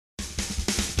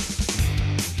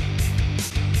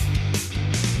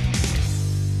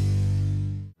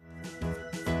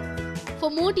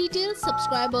For more details,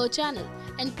 subscribe our channel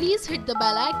and please hit the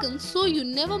bell icon so you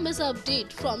never miss an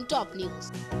update from Top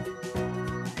News.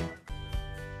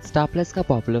 Star plus का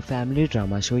popular family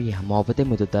drama show यह मोहब्बतें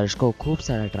में तो दर्शकों को खूब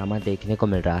सारा drama देखने को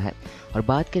मिल रहा है। और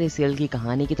बात करें सीरियल की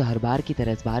कहानी की तो हर बार की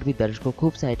तरह इस बार भी दर्शकों को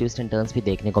खूब सारे ट्विस्ट एंड टर्न्स भी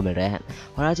देखने को मिल रहे हैं।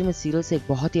 और आज हम सीरियल से एक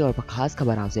बहुत ही और खास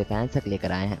खबर आपसे फैंस तक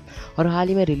लेकर आए हैं और हाल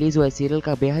ही में रिलीज हुए सीरियल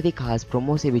का बेहद ही खास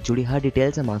प्रोमो से भी जुड़ी हर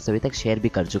डिटेल्स हम आप सभी तक शेयर भी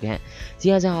कर चुके हैं। जी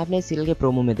हाँ, जहाँ आपने सीरियल के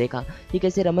प्रोमो में देखा कि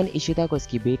कैसे रमन इशिता को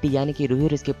इसकी बेटी यानी कि रूही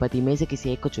और इसके पति में से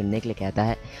किसी एक को चुनने के लिए कहता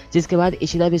है, जिसके बाद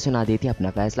इशिता भी सुना देती है अपना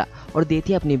फैसला और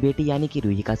देती है अपनी बेटी यानी कि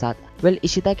रूही का साथ। वेल,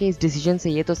 इशिता के इस डिसीजन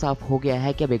से ये तो साफ हो गया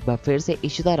है कि अब एक बार फिर से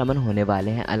इशिता रमन होने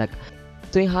वाले हैं अलग।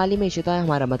 तो ये हाल ही में इशिता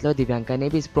हमारा मतलब दिव्यांका ने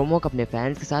भी इस प्रोमो को अपने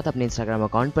फैंस के साथ अपने इंस्टाग्राम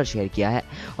अकाउंट पर शेयर किया है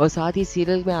और साथ ही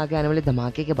सीरियल में आगे आने वाले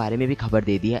धमाके के बारे में भी खबर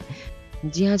दे दी है।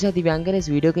 जी हाँ, जहाँ दिव्यांका ने इस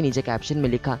वीडियो के नीचे कैप्शन में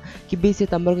लिखा कि 20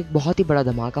 सितंबर को एक बहुत ही बड़ा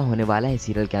धमाका होने वाला है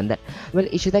सीरियल के अंदर। वेल,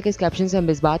 इशिता के इस कैप्शन से हम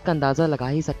इस बात का अंदाज़ा लगा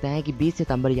ही सकते हैं कि 20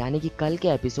 सितंबर यानी कि कल के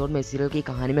एपिसोड में सीरियल की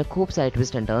कहानी में खूब सारे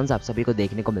ट्विस्ट एंड टर्न्स आप सभी को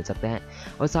देखने को मिल सकते हैं।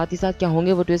 और साथ ही साथ क्या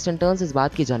होंगे वो ट्विस्ट एंड टर्न्स, इस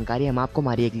बात की जानकारी हम आपको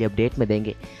हमारी अगली अपडेट में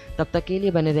देंगे। तब तक के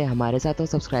लिए बने रहे हमारे साथ और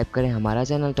सब्सक्राइब करें हमारा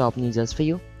channel top news just for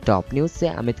you. Top news से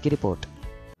अमित की report.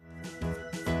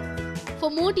 For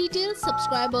more details,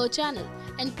 subscribe our channel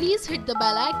and please hit the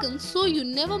bell icon so you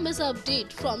never miss an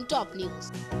update from Top News.